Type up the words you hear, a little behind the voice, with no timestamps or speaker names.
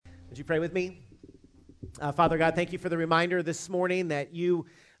Would you pray with me? Father God, thank you for the reminder this morning that you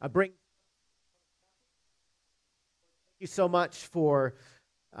bring. Thank you so much for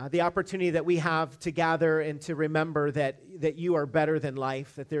the opportunity that we have to gather and to remember that you are better than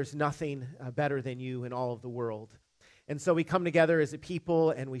life, that there's nothing better than you in all of the world. And so we come together as a people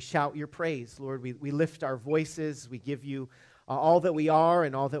and we shout your praise, Lord. We lift our voices. We give you all that we are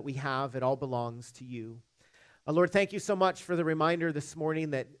and all that we have. It all belongs to you. Lord, thank you so much for the reminder this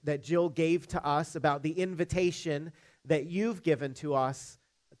morning that Jill gave to us about the invitation that you've given to us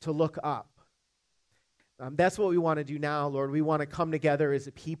to look up. That's what we want to do now, Lord. We want to come together as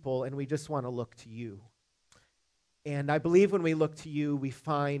a people, and we just want to look to you. And I believe when we look to you, we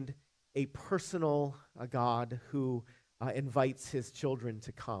find a personal God who invites his children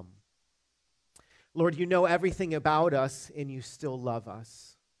to come. Lord, you know everything about us, and you still love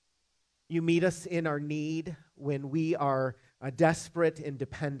us. You meet us in our need when we are desperate and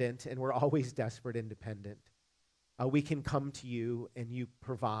dependent, and we're always desperate and dependent. We can come to you, and you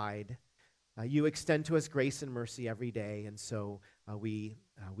provide. You extend to us grace and mercy every day, and so we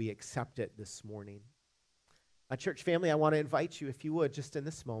accept it this morning. Church family, I want to invite you, if you would, just in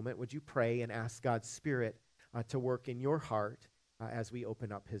this moment, would you pray and ask God's Spirit to work in your heart as we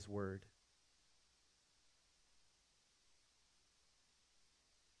open up his word.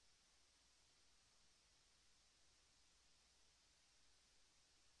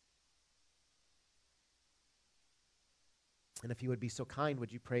 And if you would be so kind,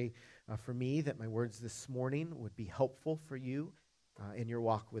 would you pray for me that my words this morning would be helpful for you in your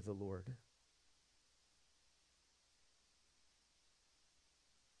walk with the Lord?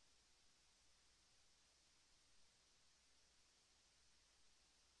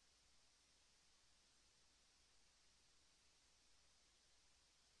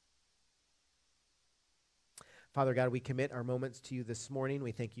 Father God, we commit our moments to you this morning.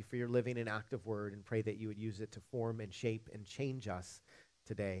 We thank you for your living and active word and pray that you would use it to form and shape and change us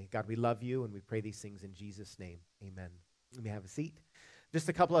today. God, we love you and we pray these things in Jesus' name. Amen. You may have a seat. Just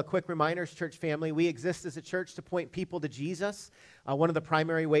a couple of quick reminders, church family. We exist as a church to point people to Jesus. One of the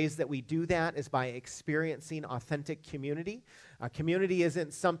primary ways that we do that is by experiencing authentic community. Community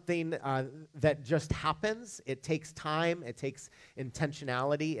isn't something that just happens. It takes time. It takes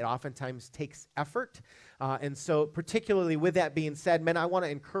intentionality. It oftentimes takes effort. And so particularly with that being said, men, I want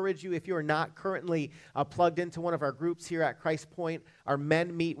to encourage you, if you are not currently plugged into one of our groups here at Christ Point, our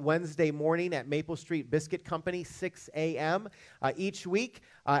men meet Wednesday morning at Maple Street Biscuit Company, 6 a.m. Each week.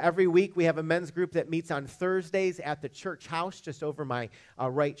 Every week we have a men's group that meets on Thursdays at the church house just over my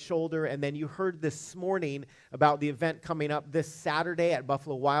right shoulder. And then you heard this morning about the event coming up this Saturday at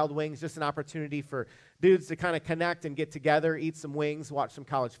Buffalo Wild Wings, just an opportunity for dudes to kind of connect and get together, eat some wings, watch some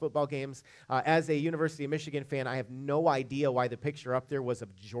college football games. As a University of Michigan fan, I have no idea why the picture up there was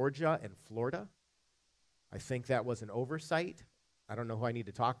of Georgia and Florida. I think that was an oversight. I don't know who I need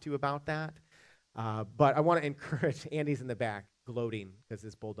to talk to about that. But I want to encourage, Andy's in the back gloating because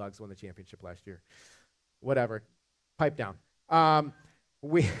his Bulldogs won the championship last year. Whatever. Pipe down.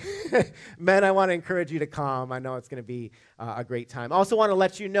 Men, I want to encourage you to come. I know it's going to be a great time. I also want to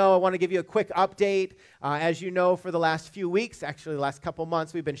let you know, I want to give you a quick update. As you know, for the last few weeks, actually the last couple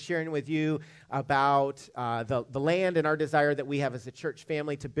months, we've been sharing with you about the land and our desire that we have as a church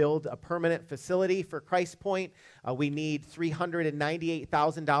family to build a permanent facility for Christ Point. We need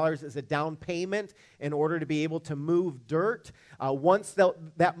 $398,000 as a down payment in order to be able to move dirt. Once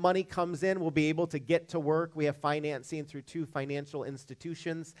that money comes in, we'll be able to get to work. We have financing through 2 financial institutions.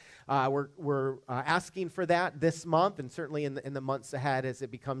 We're asking for that this month and certainly in the months ahead as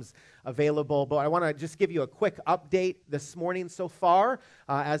it becomes available. But I want to just give you a quick update this morning so far.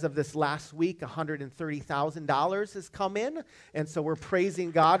 As of this last week, $130,000 has come in, and so we're praising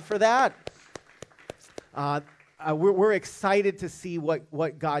God for that. We're excited to see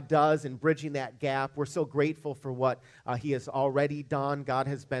what God does in bridging that gap. We're so grateful for what he has already done. God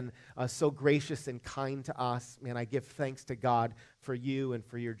has been so gracious and kind to us. Man, I give thanks to God for you and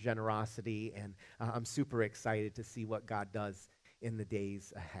for your generosity, and I'm super excited to see what God does in the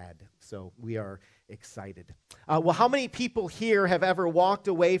days ahead. So we are excited. Well, how many people here have ever walked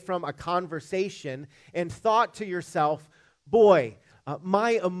away from a conversation and thought to yourself, boy,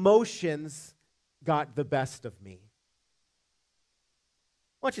 my emotions got the best of me?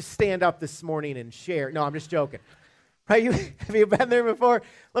 Why don't you stand up this morning and share? No, I'm just joking. Right? Have you been there before?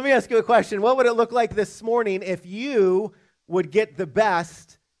 Let me ask you a question. What would it look like this morning if you would get the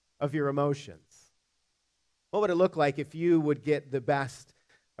best of your emotions? What would it look like if you would get the best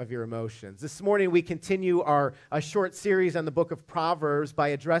of your emotions? This morning we continue our short series on the book of Proverbs by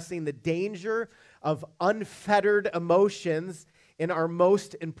addressing the danger of unfettered emotions in our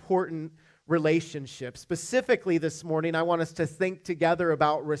most important relationships. Specifically this morning, I want us to think together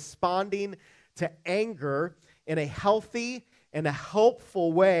about responding to anger in a healthy and a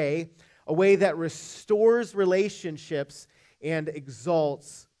helpful way, a way that restores relationships and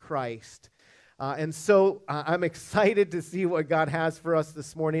exalts Christ. And so I'm excited to see what God has for us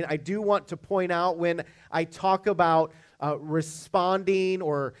this morning. I do want to point out when I talk about responding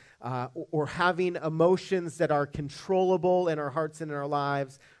or having emotions that are controllable in our hearts and in our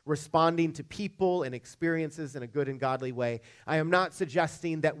lives, responding to people and experiences in a good and godly way, I am not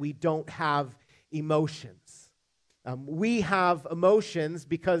suggesting that we don't have emotions. We have emotions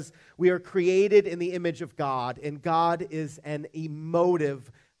because we are created in the image of God, and God is an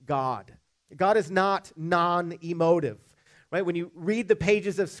emotive God. God is not non-emotive, right? When you read the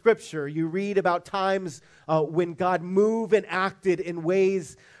pages of Scripture, you read about times when God moved and acted in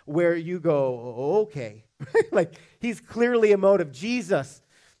ways where you go, oh, okay. Like, he's clearly emotive. Jesus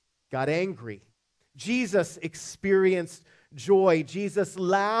got angry. Jesus experienced joy. Jesus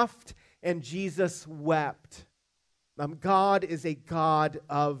laughed, and Jesus wept. God is a God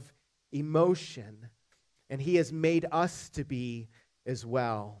of emotion, and he has made us to be as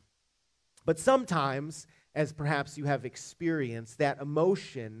well. But sometimes, as perhaps you have experienced, that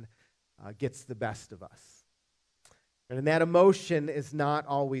emotion gets the best of us. And that emotion is not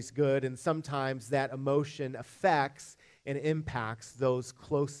always good, and sometimes that emotion affects and impacts those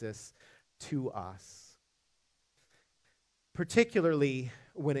closest to us, particularly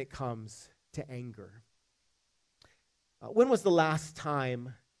when it comes to anger. When was the last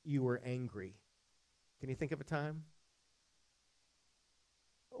time you were angry? Can you think of a time?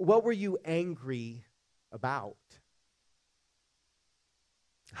 What were you angry about?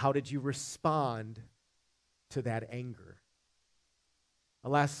 How did you respond to that anger?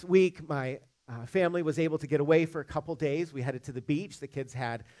 Last week, my family was able to get away for a couple days. We headed to the beach. The kids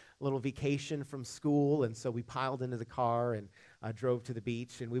had a little vacation from school, and so we piled into the car and drove to the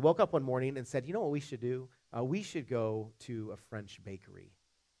beach. And we woke up one morning and said, you know what we should do? We should go to a French bakery.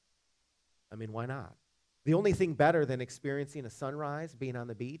 I mean, why not? The only thing better than experiencing a sunrise, being on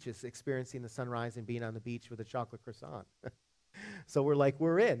the beach, is experiencing the sunrise and being on the beach with a chocolate croissant. So we're like,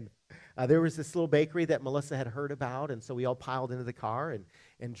 we're in. There was this little bakery that Melissa had heard about, and so we all piled into the car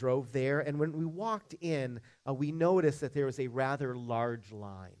and drove there. And when we walked in, we noticed that there was a rather large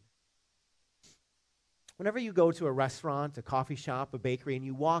line. Whenever you go to a restaurant, a coffee shop, a bakery, and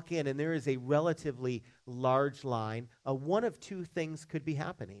you walk in and there is a relatively large line, one of two things could be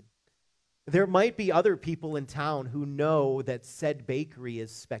happening. There might be other people in town who know that said bakery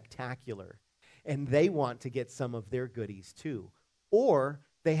is spectacular, and they want to get some of their goodies too. Or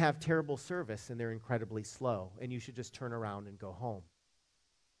they have terrible service and they're incredibly slow, and you should just turn around and go home.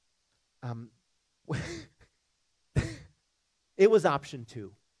 It was option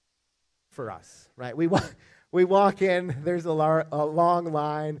two for us, right? We walk in, there's a long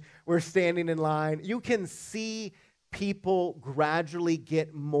line, we're standing in line. You can see people gradually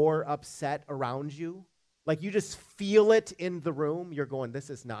get more upset around you. Like, you just feel it in the room. You're going, this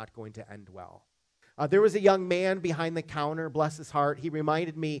is not going to end well. There was a young man behind the counter, bless his heart. He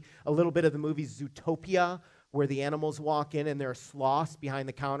reminded me a little bit of the movie Zootopia, where the animals walk in and there are sloths behind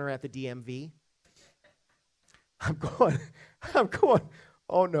the counter at the DMV. I'm going,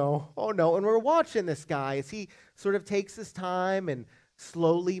 oh no. And we're watching this guy as he sort of takes his time and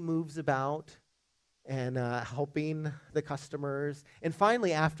slowly moves about and helping the customers. And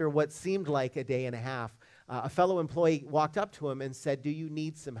finally, after what seemed like a day and a half, a fellow employee walked up to him and said, do you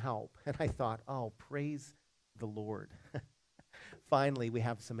need some help? And I thought, oh, praise the Lord. Finally, we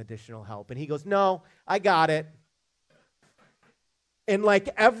have some additional help. And he goes, no, I got it. And like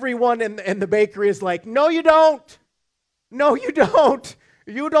everyone in the bakery is like, no, you don't. No, you don't.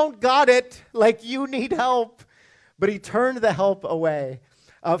 You don't got it. Like, you need help. But he turned the help away.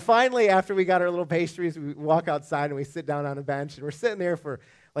 Finally, after we got our little pastries, we walk outside and we sit down on a bench, and we're sitting there for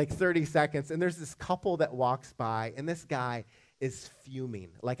like 30 seconds, and there's this couple that walks by, and this guy is fuming.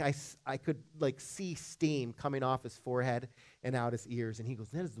 Like, I could like see steam coming off his forehead and out his ears, and he goes,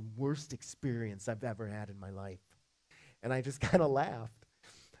 that is the worst experience I've ever had in my life. And I just kind of laughed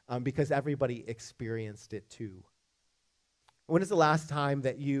because everybody experienced it too. When is the last time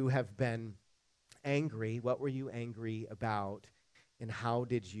that you have been angry? What were you angry about? And how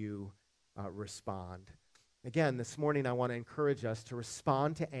did you respond? Again, this morning I want to encourage us to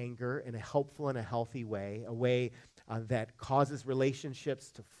respond to anger in a helpful and a healthy way, a way that causes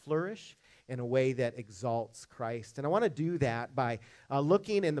relationships to flourish, in a way that exalts Christ. And I want to do that by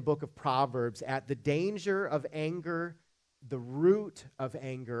looking in the book of Proverbs at the danger of anger, the root of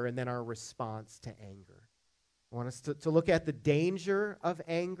anger, and then our response to anger. I want us to look at the danger of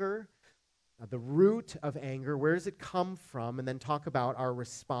anger, the root of anger, where does it come from, and then talk about our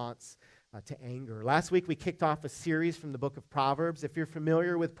response to anger. Last week we kicked off a series from the book of Proverbs. If you're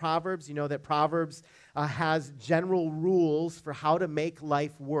familiar with Proverbs, you know that Proverbs has general rules for how to make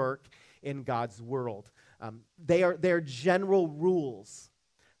life work in God's world. They're general rules.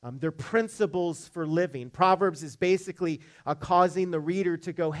 They're principles for living. Proverbs is basically causing the reader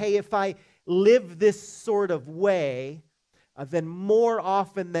to go, hey, if I live this sort of way, then more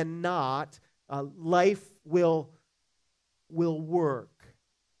often than not, life will work.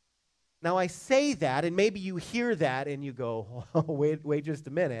 Now, I say that, and maybe you hear that and you go, oh, wait just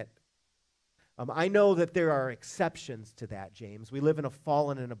a minute. I know that there are exceptions to that, James. We live in a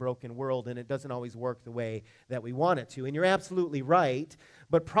fallen and a broken world, and it doesn't always work the way that we want it to. And you're absolutely right,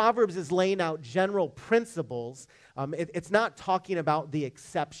 but Proverbs is laying out general principles. It's not talking about the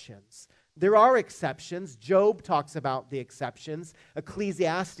exceptions. There are exceptions. Job talks about the exceptions.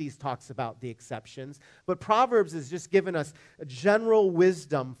 Ecclesiastes talks about the exceptions. But Proverbs has just given us a general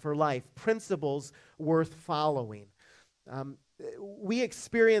wisdom for life, principles worth following. We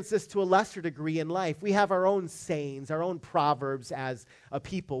experience this to a lesser degree in life. We have our own sayings, our own proverbs as a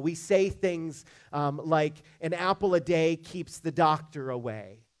people. We say things like, an apple a day keeps the doctor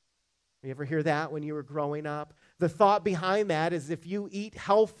away. You ever hear that when you were growing up? The thought behind that is if you eat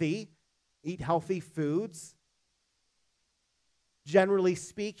healthy foods, generally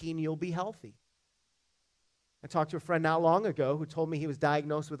speaking, you'll be healthy. I talked to a friend not long ago who told me he was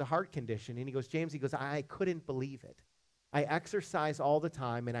diagnosed with a heart condition, and he goes, James, I couldn't believe it. I exercise all the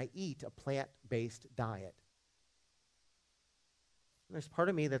time, and I eat a plant-based diet. And there's part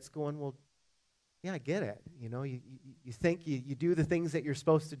of me that's going, well, yeah, I get it. You know, you think you do the things that you're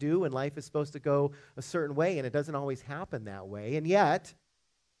supposed to do, and life is supposed to go a certain way, and it doesn't always happen that way. And yet,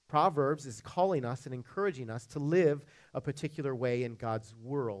 Proverbs is calling us and encouraging us to live a particular way in God's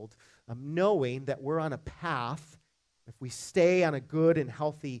world, knowing that we're on a path. If we stay on a good and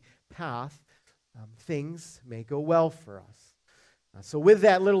healthy path, things may go well for us. So with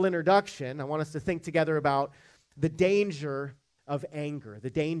that little introduction, I want us to think together about the danger of anger, the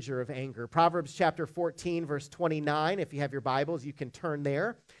danger of anger. Proverbs chapter 14, verse 29. If you have your Bibles, you can turn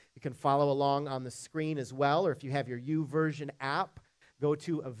there. You can follow along on the screen as well, or if you have your YouVersion app, go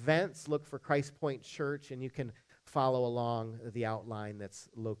to events, look for Christ Point Church, and you can follow along the outline that's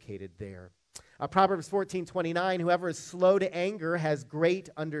located there. Proverbs 14:29, whoever is slow to anger has great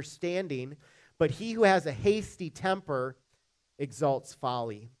understanding, but he who has a hasty temper exalts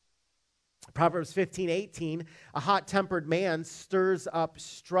folly. Proverbs 15:18, a hot-tempered man stirs up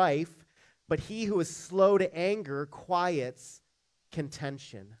strife, but he who is slow to anger quiets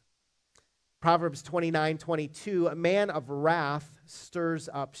contention. Proverbs 29:22, a man of wrath stirs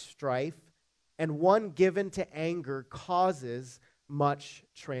up strife, and one given to anger causes much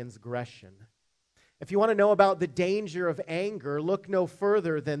transgression. If you want to know about the danger of anger, look no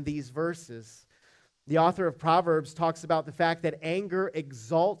further than these verses. The author of Proverbs talks about the fact that anger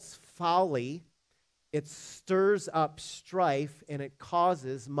exalts folly, it stirs up strife, and it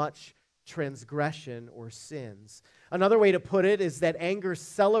causes much transgression or sins. Another way to put it is that anger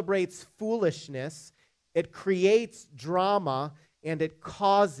celebrates foolishness, it creates drama, and it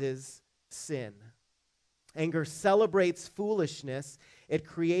causes sin. Anger celebrates foolishness, it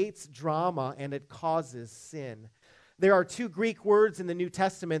creates drama, and it causes sin. There are two Greek words in the New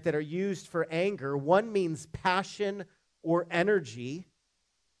Testament that are used for anger. One means passion or energy,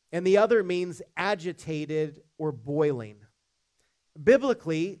 and the other means agitated or boiling.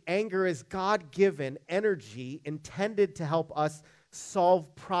 Biblically, anger is God-given energy intended to help us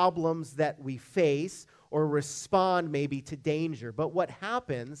solve problems that we face or respond maybe to danger. But what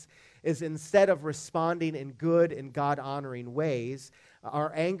happens is instead of responding in good and God-honoring ways,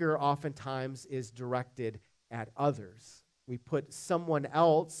 our anger oftentimes is directed at others. We put someone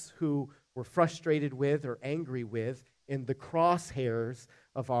else who we're frustrated with or angry with in the crosshairs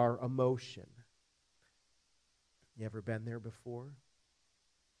of our emotion. You ever been there before?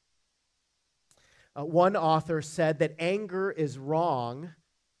 One author said that anger is wrong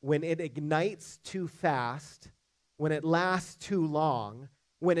when it ignites too fast, when it lasts too long,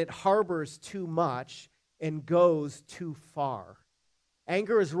 when it harbors too much and goes too far.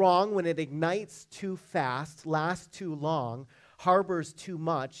 Anger is wrong when it ignites too fast, lasts too long, harbors too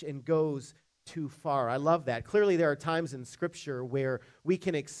much, and goes too far. I love that. Clearly, there are times in Scripture where we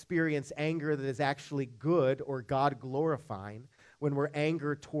can experience anger that is actually good or God-glorifying, when we're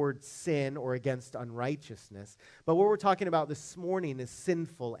angered towards sin or against unrighteousness. But what we're talking about this morning is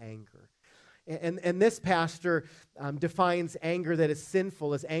sinful anger. And this pastor defines anger that is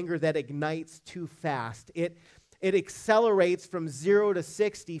sinful as anger that ignites too fast. It it accelerates from 0 to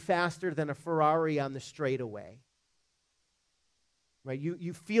 60 faster than a Ferrari on the straightaway. Right?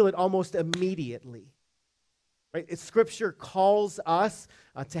 You feel it almost immediately. Right? Scripture calls us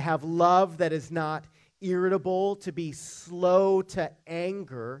to have love that is not irritable, to be slow to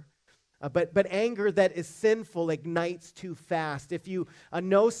anger, but anger that is sinful ignites too fast. If you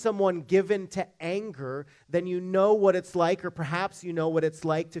know someone given to anger, then you know what it's like, or perhaps you know what it's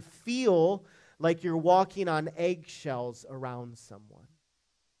like to feel like you're walking on eggshells around someone.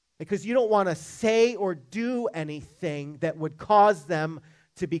 Because you don't want to say or do anything that would cause them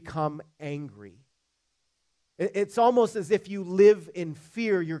to become angry. It's almost as if you live in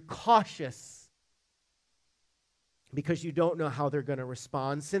fear. You're cautious because you don't know how they're going to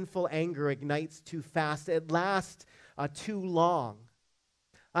respond. Sinful anger ignites too fast. It lasts too long.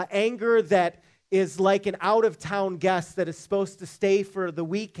 Anger that is like an out-of-town guest that is supposed to stay for the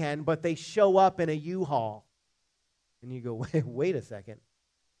weekend, but they show up in a U-Haul. And you go, wait a second.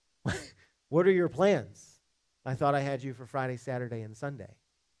 What are your plans? I thought I had you for Friday, Saturday, and Sunday,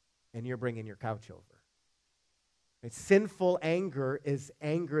 and you're bringing your couch over. Sinful anger is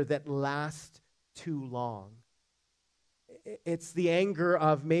anger that lasts too long. It's the anger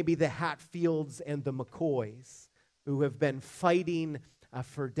of maybe the Hatfields and the McCoys who have been fighting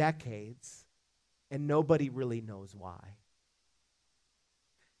for decades, and nobody really knows why.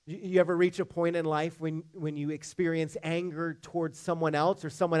 You ever reach a point in life when you experience anger towards someone else,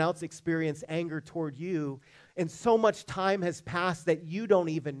 or someone else experience anger toward you, and so much time has passed that you don't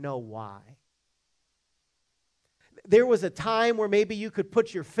even know why? There was a time where maybe you could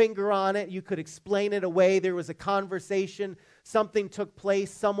put your finger on it, you could explain it away, there was a conversation, something took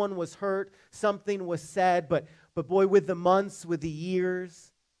place, someone was hurt, something was said, but boy, with the months, with the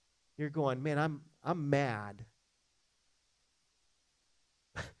years, you're going, man, I'm mad.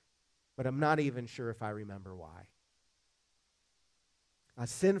 But I'm not even sure if I remember why. A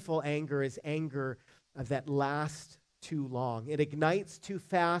sinful anger is anger that lasts too long. It ignites too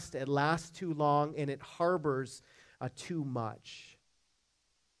fast, it lasts too long, and it harbors too much.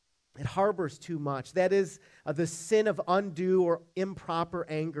 It harbors too much. That is, the sin of undue or improper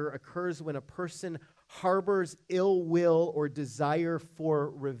anger occurs when a person harbors ill will or desire for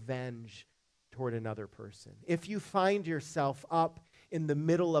revenge toward another person. If you find yourself up in the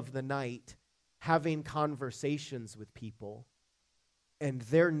middle of the night having conversations with people and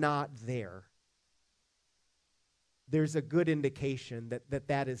they're not there, there's a good indication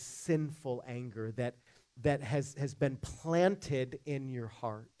that is sinful anger that has been planted in your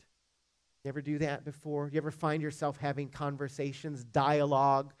heart. You ever do that before? You ever find yourself having conversations,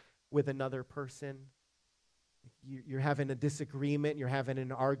 dialogue with another person? You're having a disagreement, you're having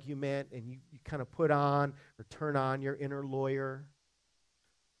an argument, and you kind of put on or turn on your inner lawyer.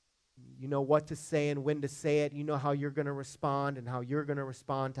 You know what to say and when to say it. You know how you're going to respond and how you're going to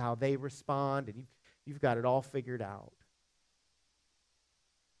respond to how they respond, and you've got it all figured out.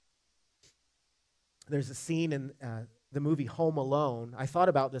 There's a scene in the movie Home Alone. I thought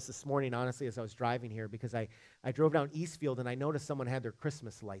about this morning, honestly, as I was driving here, because I drove down Eastfield and I noticed someone had their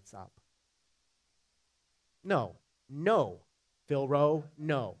Christmas lights up. No, Phil Rowe,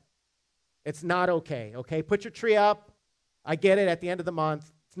 no. It's not okay, okay? Put your tree up. I get it at the end of the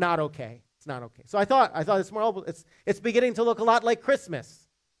month. It's not okay. It's not okay. So I thought this morning, it's beginning to look a lot like Christmas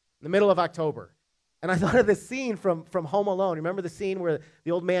in the middle of October. And I thought of this scene from Home Alone. Remember the scene where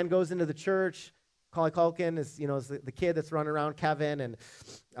the old man goes into the church? Macaulay Culkin is the kid that's running around, Kevin,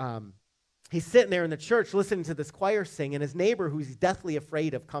 and he's sitting there in the church listening to this choir sing, and his neighbor, who he's deathly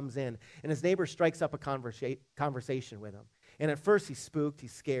afraid of, comes in, and his neighbor strikes up a conversation with him. And at first he's spooked,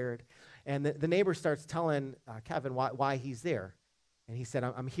 he's scared, and the neighbor starts telling Kevin why he's there. And he said,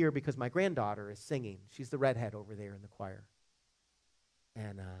 I'm here because my granddaughter is singing. She's the redhead over there in the choir.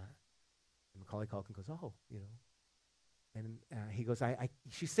 And Macaulay Culkin goes, oh, And he goes,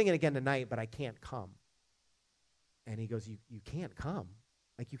 she's singing again tonight, but I can't come. And he goes, you can't come?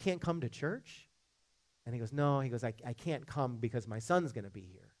 Like, you can't come to church? And he goes, no. He goes, I can't come because my son's going to be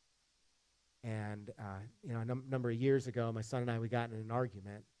here. And, a number of years ago, my son and I, we got in an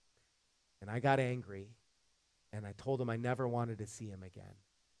argument. And I got angry. And I told him I never wanted to see him again.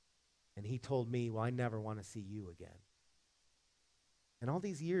 And he told me, well, I never want to see you again. And all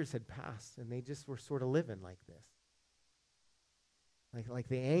these years had passed, and they just were sort of living like this. Like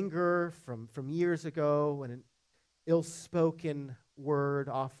the anger from years ago, when an ill-spoken word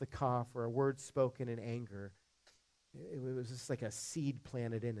off the cuff or a word spoken in anger, it was just like a seed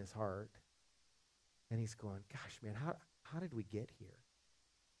planted in his heart. And he's going, gosh, man, how did we get here?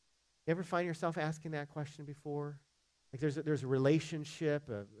 You ever find yourself asking that question before? Like there's a relationship,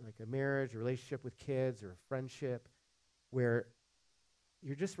 like a marriage, a relationship with kids, or a friendship, where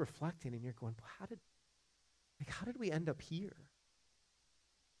you're just reflecting and you're going, how did we end up here?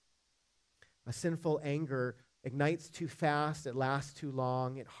 A sinful anger ignites too fast, it lasts too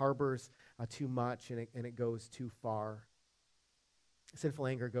long, it harbors too much, and it goes too far. Sinful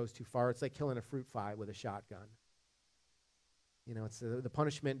anger goes too far. It's like killing a fruit fly with a shotgun. You know, it's the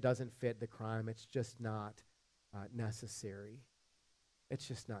punishment doesn't fit the crime. It's just not necessary. It's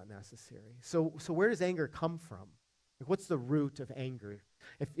just not necessary. So where does anger come from? Like, what's the root of anger?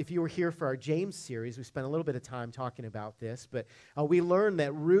 If you were here for our James series, we spent a little bit of time talking about this, but we learned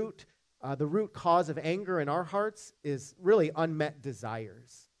that the root cause of anger in our hearts is really unmet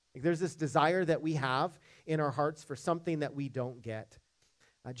desires. Like, there's this desire that we have in our hearts for something that we don't get.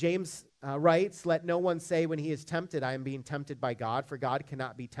 James writes, "Let no one say when he is tempted, I am being tempted by God, for God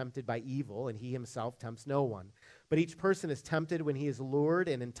cannot be tempted by evil, and he himself tempts no one. But each person is tempted when he is lured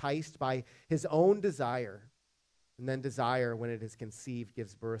and enticed by his own desire. And then desire, when it is conceived,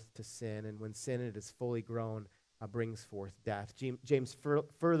 gives birth to sin, and when sin it is fully grown, brings forth death." James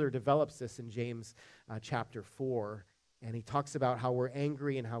further develops this in James chapter 4, and he talks about how we're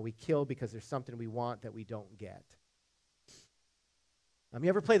angry and how we kill because there's something we want that we don't get. You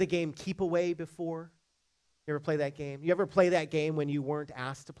ever play the game Keep Away before? You ever play that game? You ever play that game when you weren't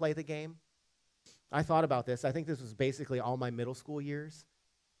asked to play the game? I thought about this. I think this was basically all my middle school years.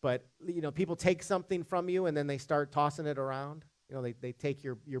 But, you know, people take something from you and then they start tossing it around. You know, they take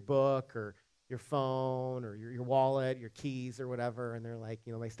your book or your phone or your wallet, your keys or whatever, and they're like,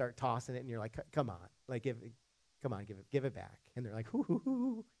 you know, they start tossing it and you're like, come on, like, give it back. And they're like, hoo, hoo,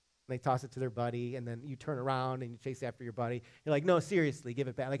 hoo. And they toss it to their buddy, and then you turn around and you chase after your buddy. You're like, no, seriously, give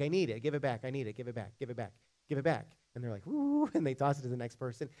it back. Like, I need it. Give it back. I need it. Give it back. Give it back. Give it back. And they're like, woo, and they toss it to the next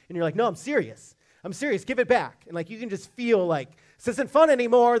person. And you're like, no, I'm serious. I'm serious. Give it back. And like, you can just feel like, this isn't fun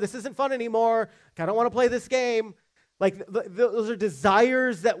anymore. This isn't fun anymore. I don't want to play this game. Like, those are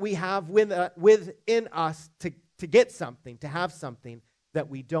desires that we have within us to get something, to have something that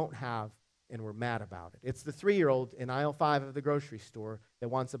we don't have, and we're mad about it. It's the 3-year-old in aisle 5 of the grocery store that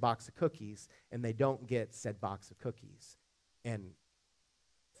wants a box of cookies, and they don't get said box of cookies, and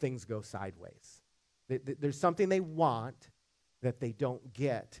things go sideways. There's something they want that they don't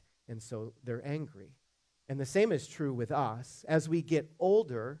get, and so they're angry. And the same is true with us. As we get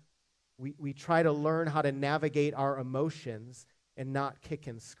older, we try to learn how to navigate our emotions and not kick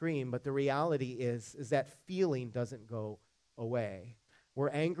and scream, but the reality is that feeling doesn't go away. We're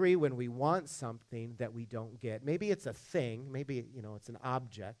angry when we want something that we don't get. Maybe it's a thing. Maybe, you know, it's an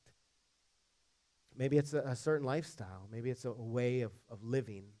object. Maybe it's a certain lifestyle. Maybe it's a way of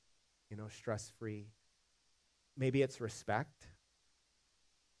living, you know, stress-free. Maybe it's respect.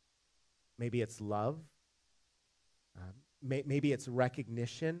 Maybe it's love. Maybe it's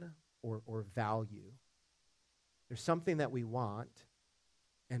recognition or value. There's something that we want,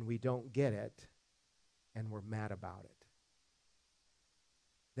 and we don't get it, and we're mad about it.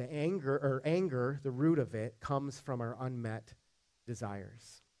 The anger, the root of it, comes from our unmet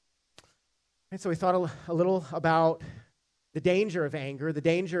desires. And so we thought a little about the danger of anger. The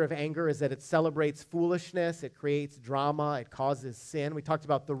danger of anger is that it celebrates foolishness, it creates drama, it causes sin. We talked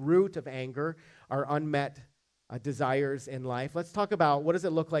about the root of anger, our unmet desires in life. Let's talk about what does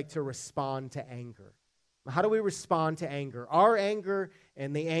it look like to respond to anger. How do we respond to anger? Our anger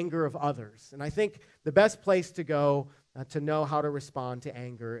and the anger of others. And I think the best place to go to know how to respond to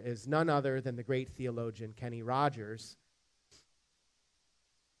anger is none other than the great theologian Kenny Rogers,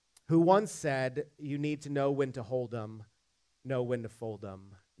 who once said, you need to know when to hold them, know when to fold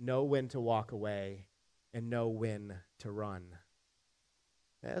them, know when to walk away, and know when to run.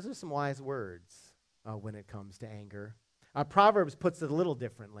 Those are some wise words when it comes to anger. Proverbs puts it a little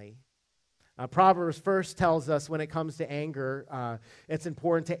differently. Proverbs first tells us when it comes to anger, it's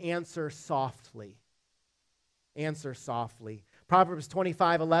important to answer softly. Answer softly. Proverbs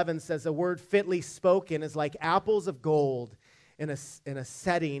 25:11 says, a word fitly spoken is like apples of gold in a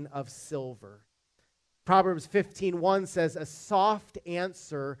setting of silver. Proverbs 15:1 says, a soft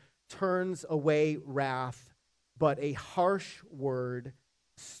answer turns away wrath, but a harsh word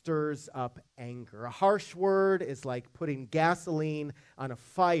stirs up anger. A harsh word is like putting gasoline on a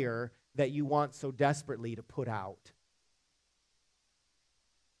fire that you want so desperately to put out.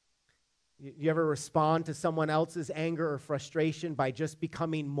 You ever respond to someone else's anger or frustration by just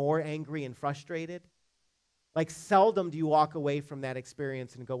becoming more angry and frustrated? Like, seldom do you walk away from that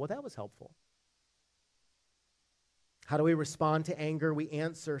experience and go, well, that was helpful. How do we respond to anger? We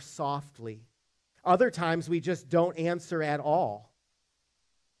answer softly. Other times we just don't answer at all.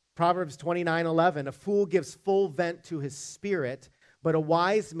 Proverbs 29:11, a fool gives full vent to his spirit, but a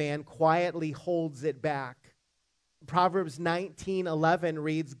wise man quietly holds it back. Proverbs 19:11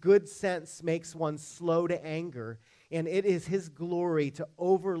 reads, good sense makes one slow to anger, and it is his glory to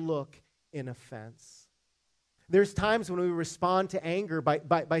overlook an offense. There's times when we respond to anger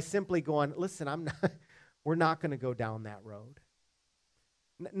by simply going, listen, we're not going to go down that road.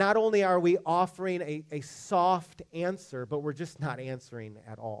 Not only are we offering a soft answer, but we're just not answering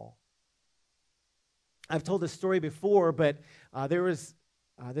at all. I've told this story before, but there was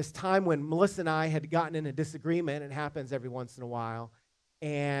this time when Melissa and I had gotten in a disagreement. It happens every once in a while.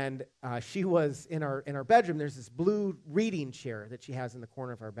 And she was in our bedroom. There's this blue reading chair that she has in the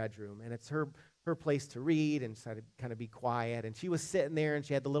corner of our bedroom. And it's her place to read and to kind of be quiet. And she was sitting there, and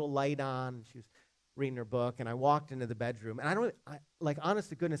she had the little light on, and she was reading her book. And I walked into the bedroom. And honest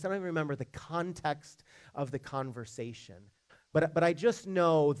to goodness, I don't even remember the context of the conversation. But I just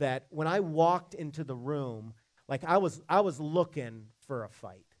know that when I walked into the room, like I was looking for a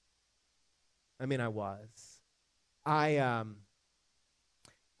fight. I mean, I was. I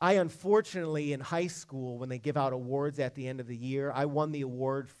unfortunately in high school, when they give out awards at the end of the year, I won the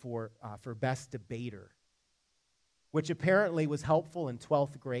award for best debater, which apparently was helpful in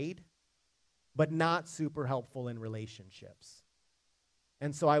 12th grade, but not super helpful in relationships.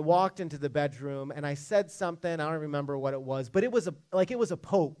 And so I walked into the bedroom and I said something. I don't remember what it was, but it was a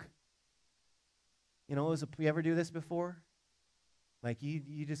poke. You know, you ever do this before? Like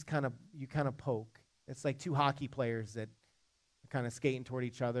you just kind of poke. It's like two hockey players that are kind of skating toward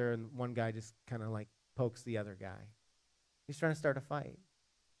each other, and one guy just kind of like pokes the other guy. He's trying to start a fight.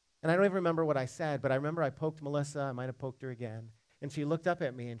 And I don't even remember what I said, but I remember I poked Melissa. I might have poked her again. And she looked up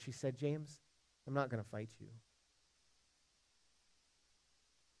at me and she said, James, I'm not going to fight you.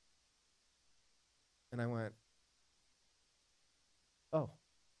 And I went, oh,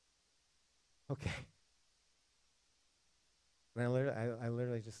 okay. And I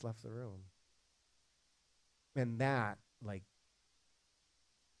literally just left the room. And that, like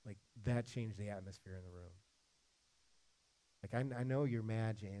that changed the atmosphere in the room. Like, I know you're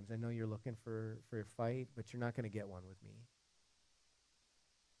mad, James. I know you're looking for a fight, but you're not going to get one with me.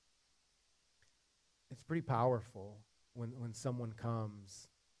 It's pretty powerful when someone comes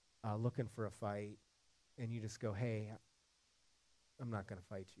looking for a fight, and you just go, hey, I'm not going to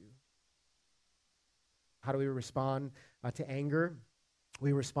fight you. How do we respond to anger?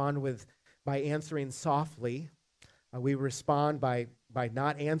 We respond by answering softly. We respond by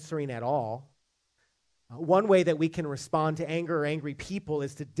not answering at all. One way that we can respond to anger or angry people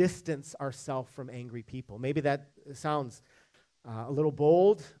is to distance ourselves from angry people. Maybe that sounds a little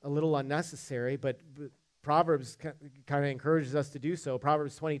bold, a little unnecessary, but Proverbs kind of encourages us to do so.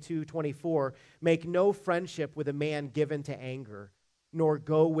 Proverbs 22:24, make no friendship with a man given to anger, nor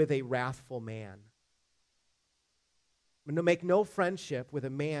go with a wrathful man. Make no friendship with a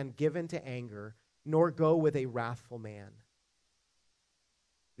man given to anger, nor go with a wrathful man.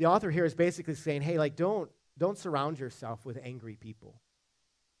 The author here is basically saying, hey, like don't surround yourself with angry people.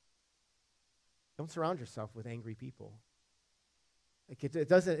 Don't surround yourself with angry people. Like it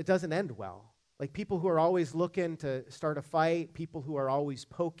doesn't end well. Like people who are always looking to start a fight, people who are always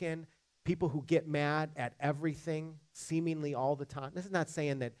poking, people who get mad at everything seemingly all the time. This is not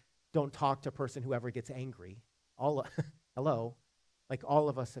saying that don't talk to a person who ever gets angry. Hello? Like all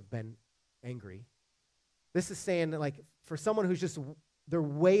of us have been angry. This is saying that like for someone who's just their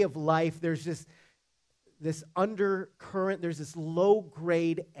way of life, there's just this undercurrent, there's this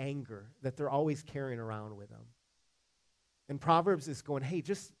low-grade anger that they're always carrying around with them. And Proverbs is going, hey,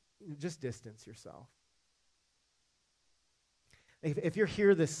 just distance yourself. If you're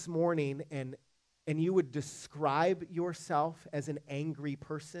here this morning and you would describe yourself as an angry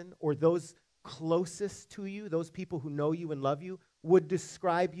person, or those closest to you, those people who know you and love you, would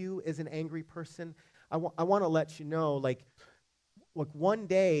describe you as an angry person, I want to let you know, like one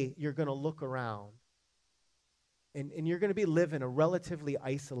day you're going to look around and you're going to be living a relatively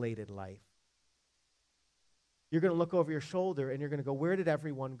isolated life. You're going to look over your shoulder and you're going to go, where did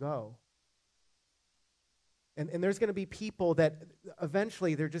everyone go? And there's going to be people that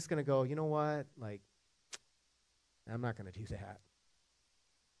eventually they're just going to go, you know what? Like, I'm not going to do that.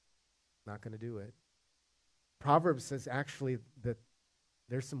 Not going to do it. Proverbs says actually that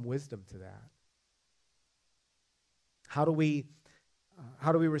there's some wisdom to that. How do we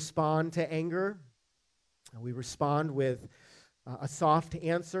respond to anger? We respond with a soft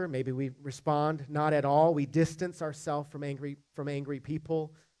answer. Maybe we respond not at all. We distance ourselves from angry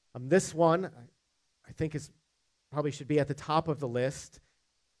people. This one, I think, probably should be at the top of the list,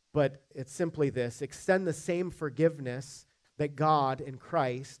 but it's simply this: extend the same forgiveness that God in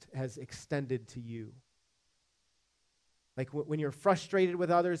Christ has extended to you. Like when you're frustrated with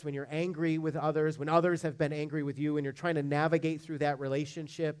others, when you're angry with others, when others have been angry with you, and you're trying to navigate through that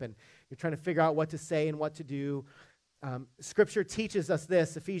relationship and you're trying to figure out what to say and what to do, Scripture teaches us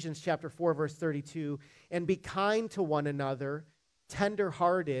this, Ephesians chapter 4, verse 32, and be kind to one another,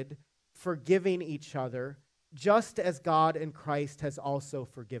 tender-hearted, forgiving each other, just as God in Christ has also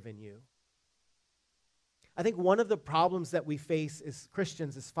forgiven you. I think one of the problems that we face as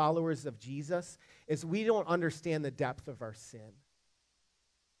Christians, as followers of Jesus, is we don't understand the depth of our sin.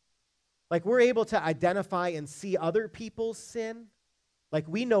 Like we're able to identify and see other people's sin. Like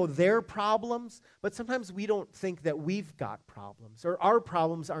we know their problems, but sometimes we don't think that we've got problems, or our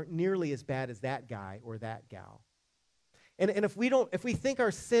problems aren't nearly as bad as that guy or that gal. And if we think our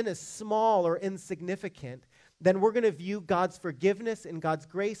sin is small or insignificant, then we're going to view God's forgiveness and God's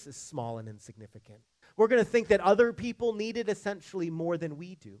grace as small and insignificant. We're going to think that other people need it essentially more than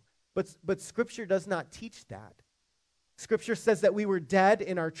we do. But Scripture does not teach that. Scripture says that we were dead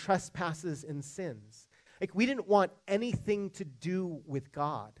in our trespasses and sins. Like we didn't want anything to do with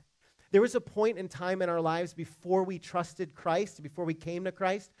God. There was a point in time in our lives before we trusted Christ, before we came to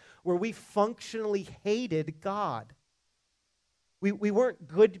Christ, where we functionally hated God. We weren't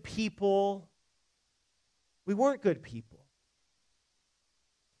good people. We weren't good people.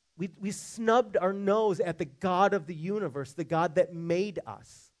 We snubbed our nose at the God of the universe, the God that made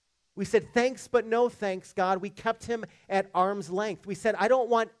us. We said, thanks, but no thanks, God. We kept him at arm's length. We said, I don't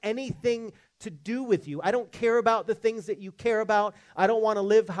want anything to do with you. I don't care about the things that you care about. I don't want to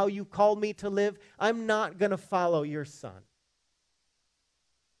live how you called me to live. I'm not going to follow your son.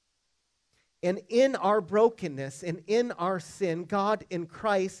 And in our brokenness and in our sin, God in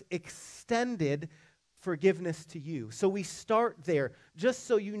Christ extended forgiveness to you. So we start there. Just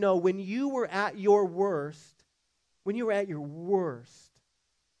so you know, when you were at your worst,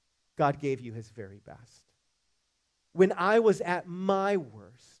 God gave you his very best. When I was at my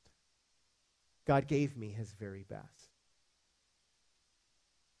worst, God gave me his very best.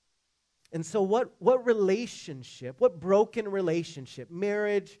 And so what relationship, what broken relationship,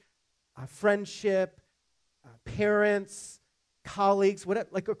 marriage, friendship, parents, colleagues, whatever,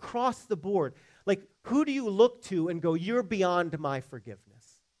 like across the board, like who do you look to and go, you're beyond my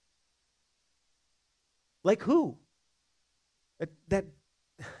forgiveness? Like who?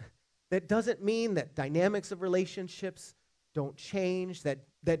 That doesn't mean that dynamics of relationships don't change.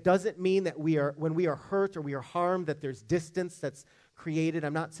 That doesn't mean that when we are hurt or we are harmed, that there's distance that's created.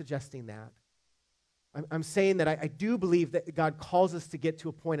 I'm not suggesting that. I'm saying that I do believe that God calls us to get to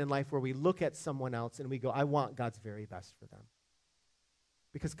a point in life where we look at someone else and we go, I want God's very best for them.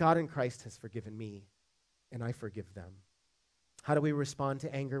 Because God in Christ has forgiven me, and I forgive them. How do we respond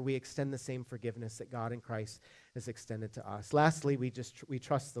to anger? We extend the same forgiveness that God in Christ has extended to us. Lastly, we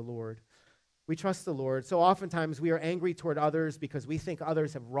trust the Lord. We trust the Lord. So oftentimes we are angry toward others because we think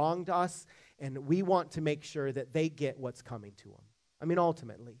others have wronged us, and we want to make sure that they get what's coming to them. I mean,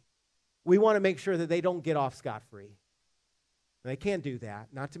 ultimately. We want to make sure that they don't get off scot-free. They can't do that,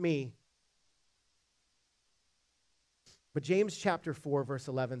 not to me. But James chapter 4, verse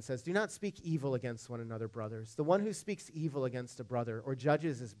 11 says, do not speak evil against one another, brothers. The one who speaks evil against a brother or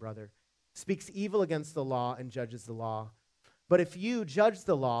judges his brother speaks evil against the law and judges the law. But if you judge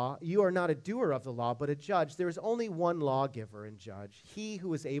the law, you are not a doer of the law, but a judge. There is only one lawgiver and judge, he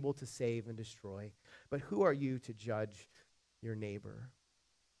who is able to save and destroy. But who are you to judge your neighbor?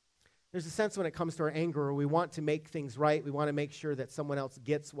 There's a sense when it comes to our anger where we want to make things right. We want to make sure that someone else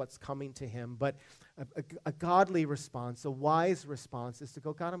gets what's coming to him. But a godly response, a wise response is to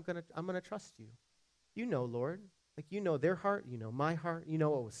go, God, I'm going to trust you. You know, Lord. Like you know their heart. You know my heart. You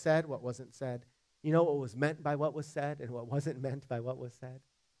know what was said, what wasn't said. You know what was meant by what was said and what wasn't meant by what was said.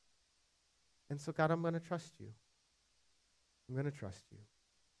 And so, God, I'm going to trust you. I'm going to trust you.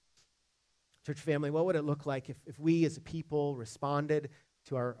 Church family, what would it look like if we as a people responded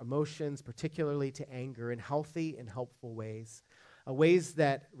to our emotions, particularly to anger, in healthy and helpful ways, ways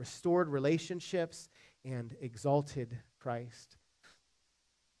that restored relationships and exalted Christ?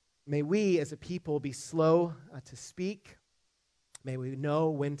 May we as a people be slow to speak. May we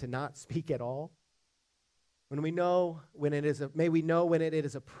know when to not speak at all. May we know when it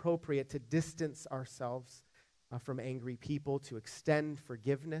is appropriate to distance ourselves from angry people, to extend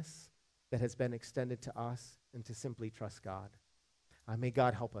forgiveness that has been extended to us, and to simply trust God. May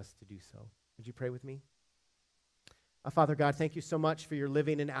God help us to do so. Would you pray with me? Father God, thank you so much for your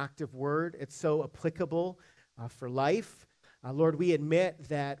living and active word. It's so applicable for life. Lord, we admit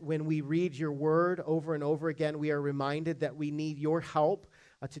that when we read your word over and over again, we are reminded that we need your help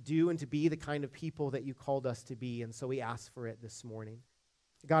to do and to be the kind of people that you called us to be. And so we ask for it this morning.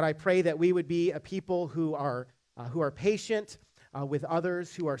 God, I pray that we would be a people who are patient with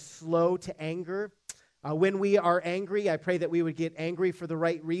others, who are slow to anger. When we are angry, I pray that we would get angry for the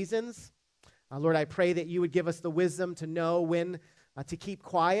right reasons. Lord, I pray that you would give us the wisdom to know when to keep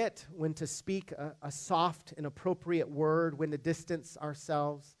quiet, when to speak a soft and appropriate word, when to distance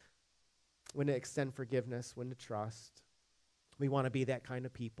ourselves, when to extend forgiveness, when to trust. We want to be that kind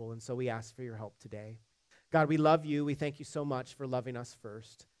of people, and so we ask for your help today. God, we love you. We thank you so much for loving us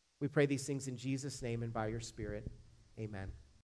first. We pray these things in Jesus' name and by your Spirit. Amen.